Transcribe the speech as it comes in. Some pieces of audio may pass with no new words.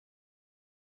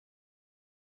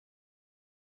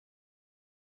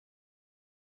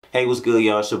Hey, what's good,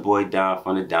 y'all? It's your boy Don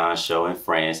from the Don Show in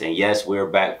France. And yes, we're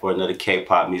back for another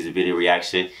K-pop music video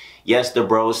reaction. Yes, the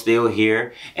bro's still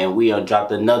here, and we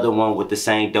dropped another one with the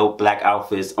same dope black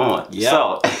outfits on. Yep.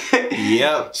 So,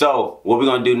 So what we're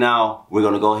gonna do now, we're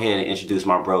gonna go ahead and introduce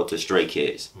my bro to Stray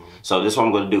Kids. So this is what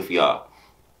I'm gonna do for y'all.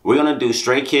 We're gonna do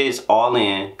Stray Kids All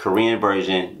In Korean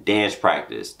version dance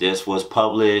practice. This was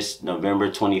published November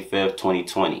 25th,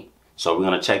 2020. So we're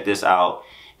gonna check this out,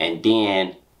 and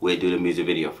then we'll do the music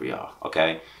video for y'all,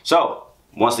 okay? So,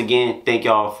 once again, thank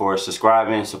y'all for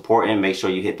subscribing, supporting. Make sure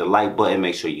you hit the like button.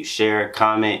 Make sure you share,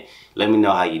 comment. Let me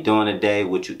know how you doing today,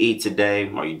 what you eat today.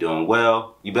 Are you doing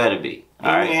well? You better be,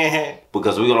 all right? Yeah.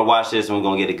 Because we're going to watch this and we're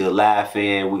going to get a good laugh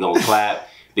in. We're going to clap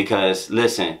because,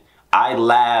 listen, I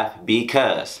laugh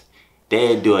because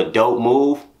they do a dope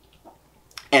move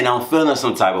and I'm feeling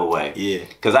some type of way. Yeah.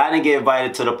 Because I didn't get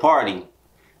invited to the party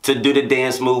to do the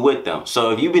dance move with them. So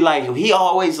if you be like, he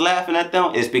always laughing at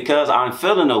them, it's because I'm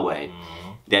feeling a way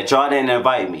that y'all didn't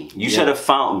invite me. You should have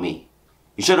found me.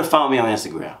 You should have found me on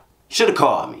Instagram. You should have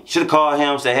called me. You should have called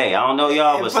him and said, hey, I don't know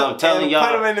y'all, but I'm telling y'all.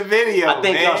 Put him in the video, I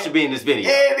think y'all should be in this video.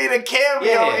 Yeah, need a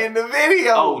cameo in the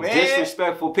video, Oh, man.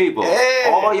 disrespectful people. Yeah.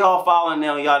 All y'all following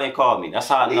them, y'all didn't call me. That's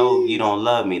how I know you don't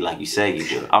love me like you say you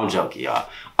do. I'm joking, y'all.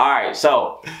 All right,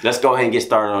 so let's go ahead and get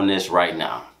started on this right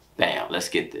now. Bam, let's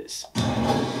get this.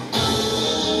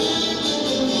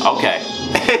 Okay,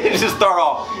 just start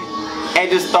off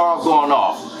going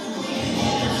off.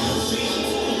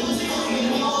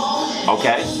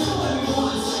 Okay.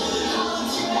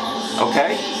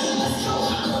 Okay.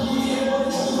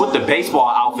 With the baseball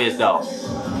outfits though.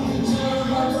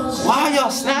 Why are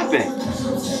y'all snapping?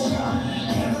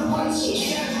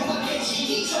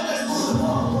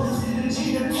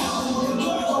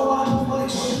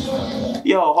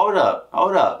 Yo, hold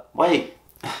up, wait.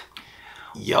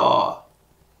 Y'all,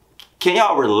 can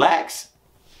y'all relax?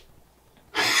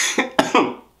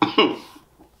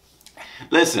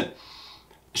 Listen,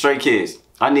 Stray Kids,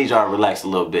 I need y'all to relax a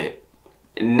little bit.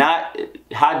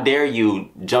 How dare you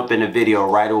jump in the video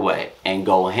right away and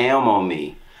go ham on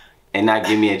me and not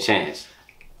give me a chance?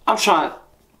 I'm trying.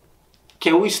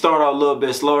 Can we start off a little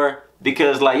bit slower?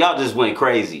 Because like y'all just went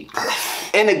crazy.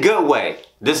 In a good way.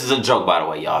 This is a joke, by the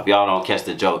way, y'all. If y'all don't catch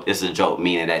the joke, this is a joke,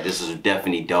 meaning that this is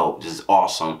definitely dope. This is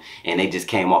awesome. And they just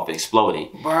came off exploding.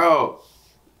 Bro,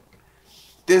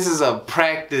 this is a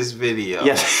practice video.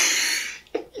 Yes.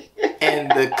 And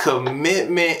the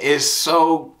commitment is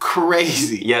so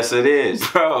crazy. Yes, it is.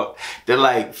 Bro, they're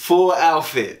like full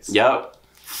outfits. Yep.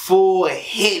 Full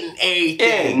hitting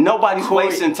everything. Yeah, nobody's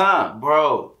wasting time.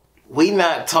 Bro, we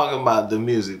not talking about the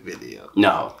music video.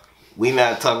 No. We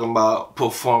not talking about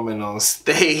performing on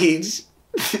stage.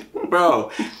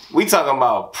 Bro, we talking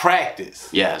about practice.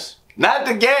 Yes. Not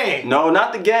the game. No,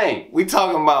 not the game. We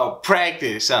talking about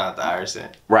practice. Shout out to Iverson.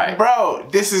 Right. Bro,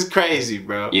 this is crazy,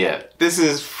 bro. Yeah. This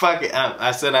is fucking,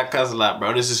 I said I cuss a lot,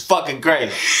 bro. This is fucking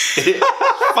crazy.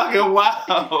 Fucking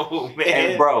wow, man.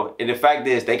 And bro, and the fact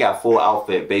is, they got full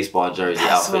outfit baseball jersey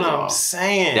That's outfits what I'm on.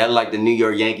 saying. They're like the New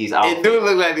York Yankees outfit. It do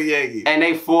look like the Yankees. And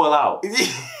they full out.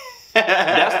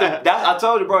 I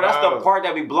told you, bro, that's the part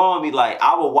that be blowing me. Like,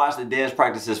 I will watch the dance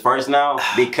practices first now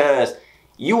because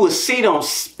you will see them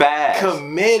spaz.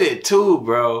 Committed too,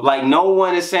 bro. Like, no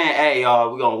one is saying, hey,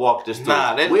 y'all, we gonna walk this through.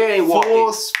 Nah, we ain't walking.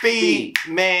 Full speed.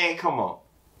 Man, come on.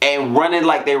 And running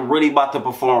like they really about to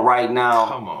perform right now.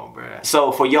 Come on, bro.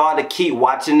 So for y'all to keep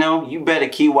watching them, you better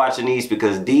keep watching these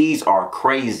because these are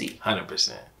crazy.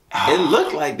 100%. It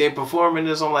looked like they're performing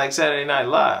this on like Saturday Night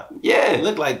Live. Yeah. It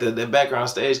looked like the background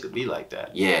stage could be like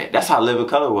that. Yeah, that's how Living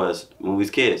Color was when we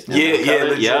was kids.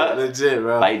 Legit,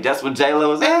 bro. Like, that's what J-Lo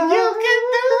was saying. You can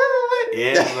do it.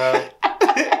 Yeah, bro.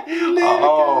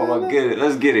 Oh my goodness.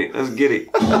 Let's get it. Let's get it.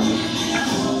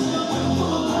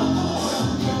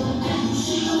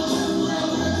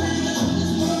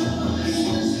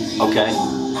 Okay.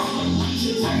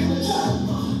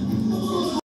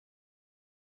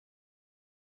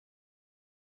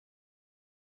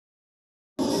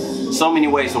 So many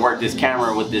ways to work this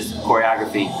camera with this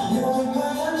choreography.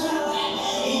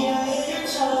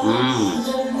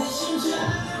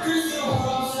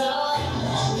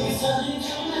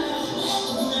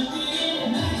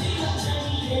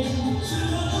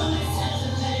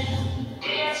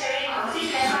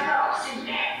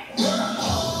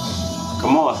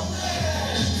 Come on.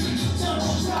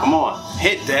 Come on.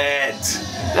 Hit that.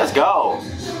 Let's go.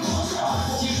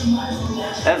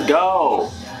 Let's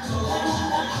go.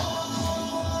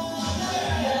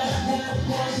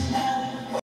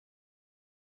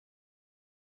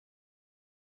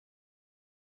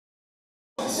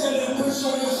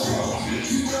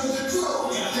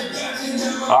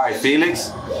 All right,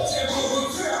 Felix.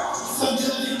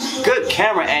 Good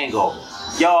camera angle.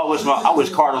 Y'all, I wish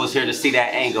Carter was here to see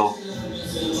that angle.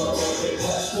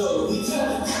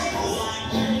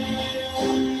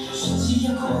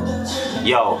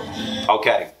 Yo,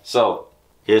 okay, so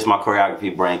here's my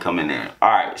choreography brain coming in. All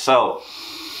right, so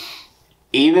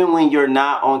even when you're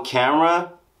not on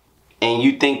camera and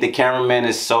you think the cameraman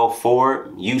is so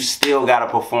forward, you still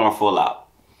gotta perform full out.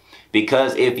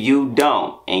 Because if you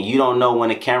don't, and you don't know when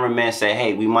the cameraman say,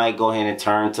 hey, we might go ahead and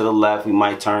turn to the left, we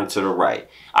might turn to the right.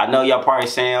 I know y'all probably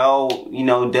saying, oh, you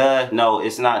know, duh. No,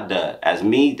 it's not duh. As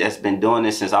me, that's been doing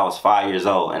this since I was 5 years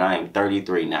old, and I am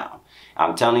 33 now.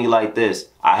 I'm telling you like this,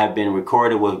 I have been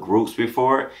recorded with groups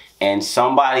before, and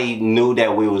somebody knew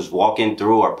that we was walking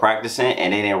through or practicing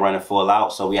and they didn't run it full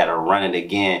out, so we had to run it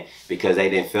again because they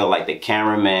didn't feel like the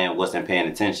cameraman wasn't paying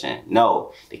attention.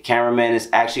 No, the cameraman is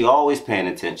actually always paying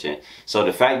attention. So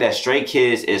the fact that Stray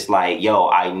Kids is like, yo,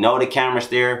 I know the camera's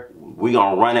there, we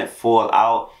gonna run it full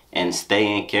out and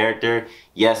stay in character,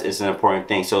 yes, it's an important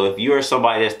thing. So if you're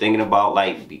somebody that's thinking about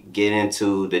like getting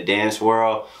into the dance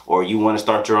world or you want to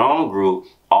start your own group,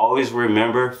 always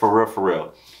remember, for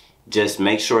real, just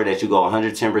make sure that you go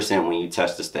 110% when you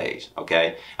touch the stage,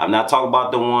 okay? I'm not talking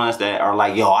about the ones that are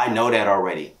like, yo, I know that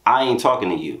already. I ain't talking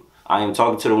to you. I am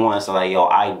talking to the ones that are like, yo,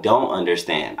 I don't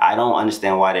understand. I don't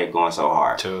understand why they're going so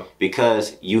hard. True.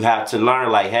 Because you have to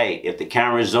learn, like, hey, if the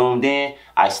camera's zoomed in,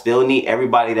 I still need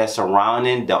everybody that's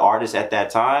surrounding the artist at that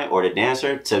time or the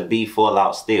dancer to be full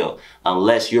out still.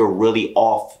 Unless you're really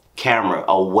off camera,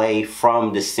 away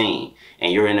from the scene,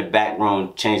 and you're in the back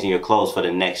room changing your clothes for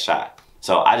the next shot.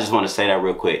 So I just want to say that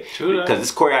real quick. True. Because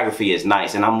this choreography is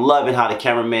nice. And I'm loving how the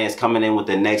cameraman is coming in with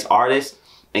the next artist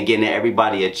and getting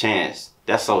everybody a chance.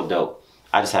 That's so dope.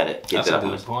 I just had to get that up.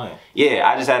 That's a good point. Yeah,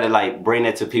 I just had to like bring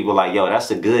it to people like, yo, that's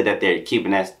the good that they're keeping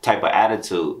that type of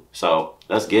attitude. So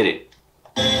let's get it.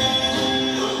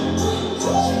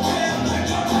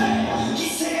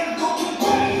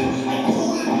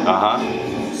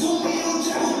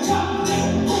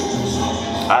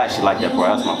 I actually like that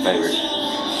part. That's my favorite.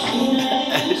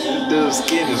 Dude's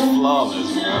skin is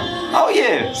flawless, bro. Oh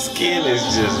yeah, skin is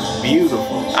just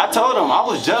beautiful. I told him I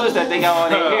was jealous that they got all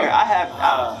their hair. I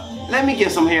have. Let me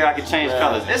get some hair. I can change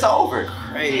colors. It's over.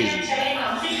 Crazy.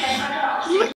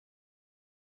 Look.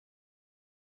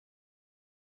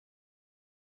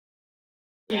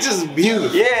 Just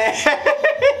beautiful. Yeah.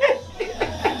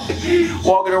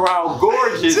 Walking around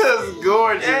gorgeous. Just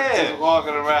gorgeous. Yeah. Just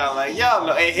walking around like y'all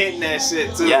know, and hitting that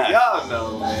shit too. Yeah. Y'all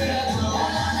know, man.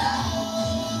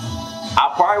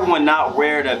 I probably would not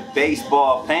wear the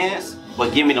baseball pants,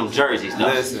 but give me them jerseys, though.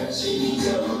 Listen.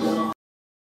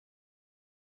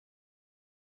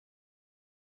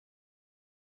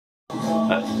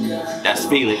 That's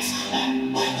Felix.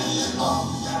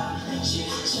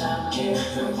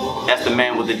 That's the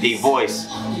man with the deep voice.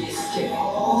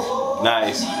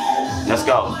 Nice. Let's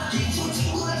go.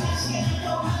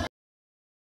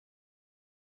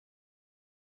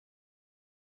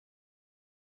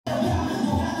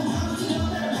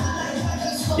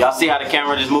 Y'all see how the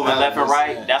camera just moving left and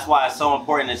right? That's why it's so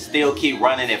important to still keep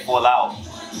running it full out.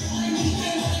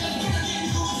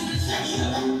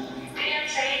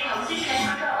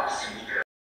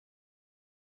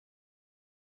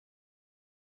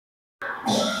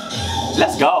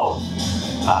 Let's go.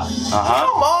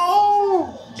 Come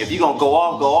on. If you gonna go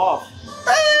off, go off.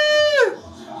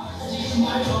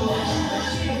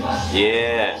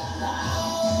 Yeah.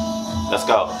 Let's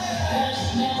go.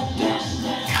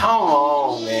 Come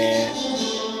on, man.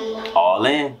 All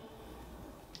in.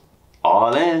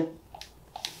 All in.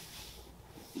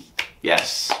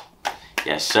 Yes.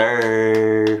 Yes,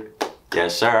 sir.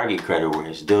 Yes, sir. I get credit where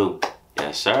it's due.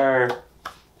 Yes, sir.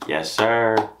 Yes,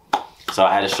 sir. So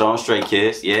I had to show them Stray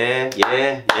Kids. Yeah.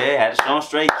 Had to show them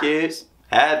Stray Kids.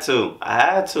 Had to, y'all.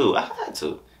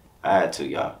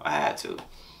 I had to.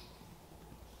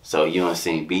 So you done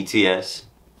seen BTS,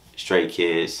 Stray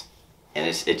Kids, and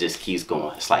it just keeps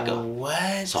going. It's like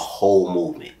it's a whole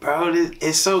movement, bro.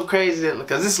 It's so crazy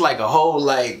because it's like a whole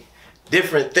like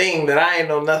different thing that I ain't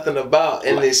know nothing about,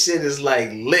 and this shit is like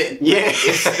lit. Yeah,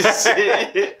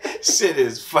 shit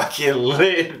is fucking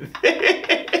lit.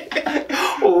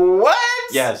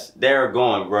 What? Yes, they're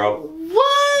going, bro.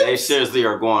 What? They seriously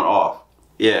are going off.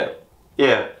 Yeah.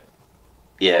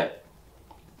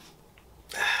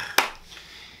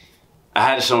 I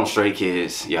had to show them Stray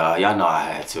Kids, y'all. Y'all know I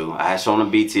had to. I had to show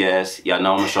them BTS. Y'all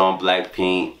know I'm gonna show them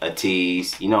Blackpink,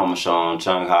 ATEEZ. You know I'm gonna show them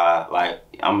Chungha. Like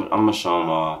I'm gonna show them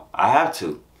all. I have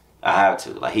to.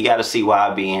 Like he got to see why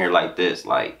I be in here like this.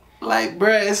 Like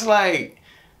bruh, it's like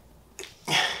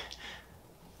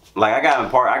Like I got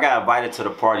invited to the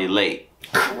party late.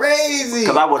 Crazy.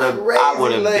 Cause I would have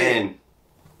late.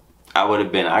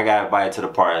 been. I got invited to the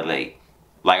party late.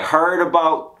 Like heard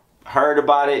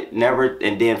about it, never,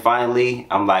 and then finally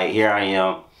I'm like, here I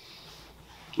am.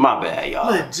 My bad,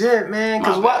 y'all. Legit, man.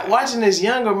 Cause watching this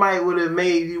younger Mike would have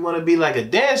made you want to be like a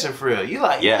dancer for real. You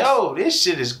like, yo, this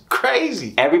shit is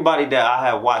crazy. Everybody that I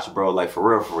have watched, bro, like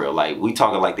for real, like we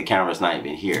talking like the camera's not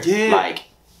even here. Yeah. Like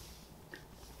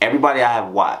everybody I have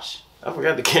watched. I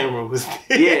forgot the camera was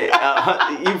there.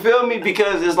 Yeah, you feel me?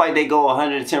 Because it's like they go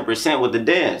 110% with the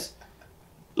dance.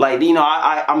 Like, you know,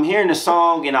 I'm hearing the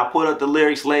song and I put up the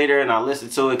lyrics later and I listen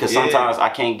to it because sometimes I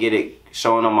can't get it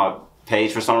showing on my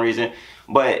page for some reason.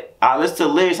 But I listen to the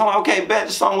lyrics, I'm like, okay, bet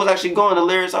the song was actually going, the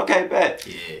lyrics, okay, bet.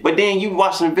 Yeah. But then you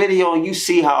watch the video and you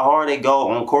see how hard they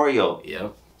go on choreo.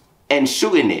 Yep. And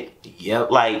shooting it.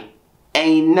 Yep. Like,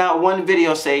 ain't not one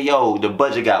video say, yo, the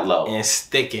budget got low. And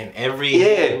sticking every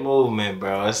movement,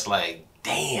 bro. It's like,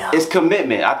 damn. It's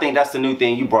commitment. I think that's the new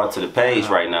thing you brought to the page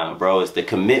right now, bro. It's the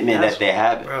commitment that they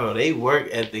have. Bro, they work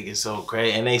ethic is so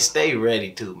crazy. And they stay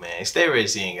ready too, man. They stay ready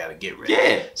so you ain't got to get ready.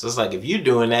 Yeah. So it's like if you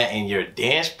doing that in your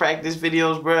dance practice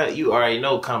videos, bro, you already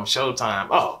know come showtime.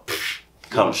 Oh,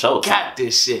 come showtime. Got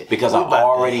this shit. Because I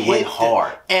already went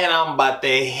hard. And I'm about to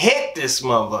hit this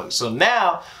motherfucker. So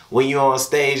now when you on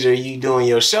stage or you doing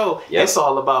your show, it's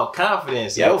all about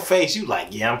confidence. Your face, you like,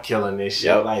 yeah, I'm killing this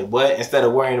shit. Like what? Instead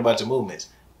of worrying about your movements.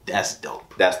 That's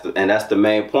dope. That's the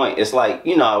main point. It's like,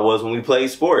 you know how it was when we played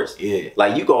sports. Yeah.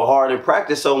 Like you go hard in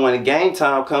practice, so when the game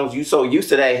time comes, you so used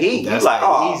to that heat. That's you like,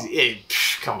 oh, easy.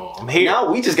 Come on, I'm here. Now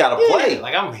we just gotta play.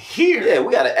 Like I'm here. Yeah,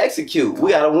 we gotta execute.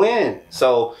 We gotta win.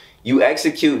 So you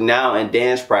execute now in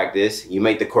dance practice. You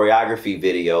make the choreography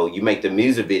video. You make the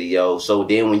music video. So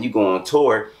then when you go on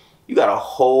tour, you got a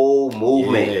whole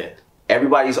movement. Yeah.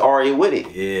 Everybody's already with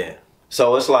it. Yeah.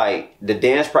 So it's like the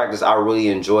dance practice I really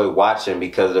enjoy watching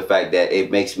because of the fact that it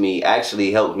makes me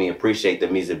actually helps me appreciate the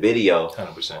music video.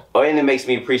 100%. And it makes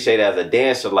me appreciate it as a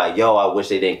dancer, like, yo, I wish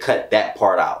they didn't cut that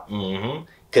part out.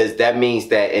 Because that means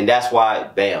that, and that's why,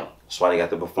 bam, that's why they got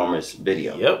the performance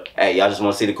video. Yep. Hey, y'all just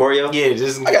want to see the choreo? Yeah,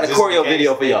 I got a choreo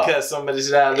video for y'all. Cut some of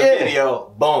this out of the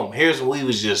video. Boom. Here's when we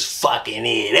was just fucking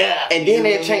it up. And then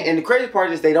they change. And the crazy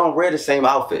part is they don't wear the same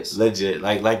outfits. Legit,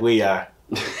 like we are.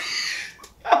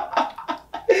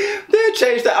 They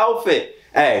changed the outfit.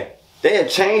 Hey, they had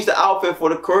changed the outfit for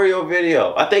the choreo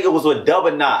video. I think it was with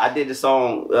Double Knot. I did the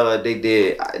song. They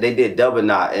did Double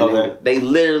Knot, and they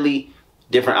literally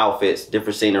different outfits,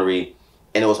 different scenery,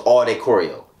 and it was all their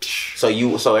choreo.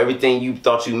 So everything you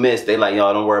thought you missed, they like,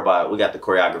 y'all don't worry about it. We got the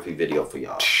choreography video for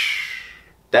y'all.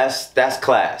 That's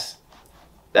class.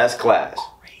 That's class.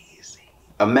 Crazy.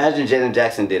 Imagine Janet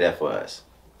Jackson did that for us.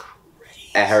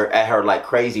 At her like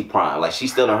crazy prime. Like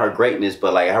she's still in her greatness,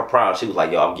 but like at her prime, she was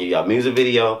like, yo, I'll give y'all music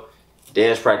video,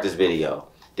 dance practice video.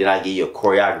 Then I give you a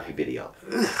choreography video.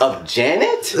 Of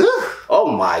Janet? Oh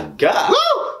my God.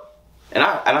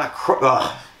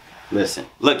 Listen,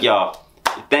 look y'all,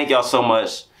 thank y'all so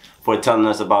much for telling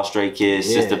us about Stray Kids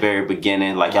since the very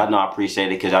beginning. Like y'all know I appreciate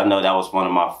it because I know that was one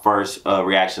of my first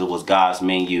reactions was God's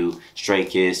Menu, Stray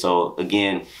Kids. So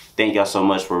again, thank y'all so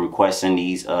much for requesting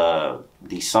these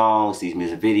songs, these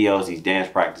music videos, these dance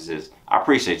practices. I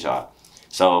appreciate y'all.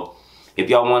 So if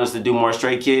y'all want us to do more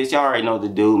Stray Kids, y'all already know what to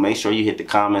do. Make sure you hit the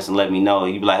comments and let me know.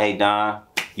 You be like, hey Don,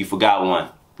 you forgot one.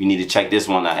 You need to check this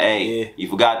one out. Hey, you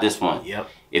forgot this one. Yep.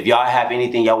 If y'all have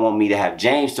anything y'all want me to have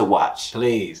James to watch,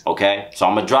 please. Okay? So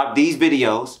I'm going to drop these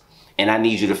videos, and I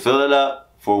need you to fill it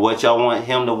up for what y'all want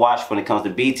him to watch when it comes to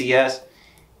BTS,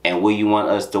 and what you want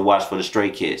us to watch for the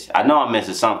Stray Kids. I know I'm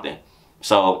missing something.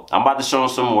 So I'm about to show him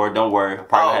some more. Don't worry.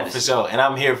 For sure. And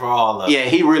I'm here for all of it. Yeah,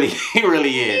 he really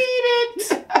is.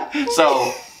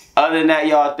 So other than that,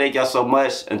 y'all, thank y'all so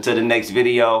much. Until the next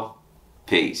video,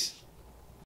 peace.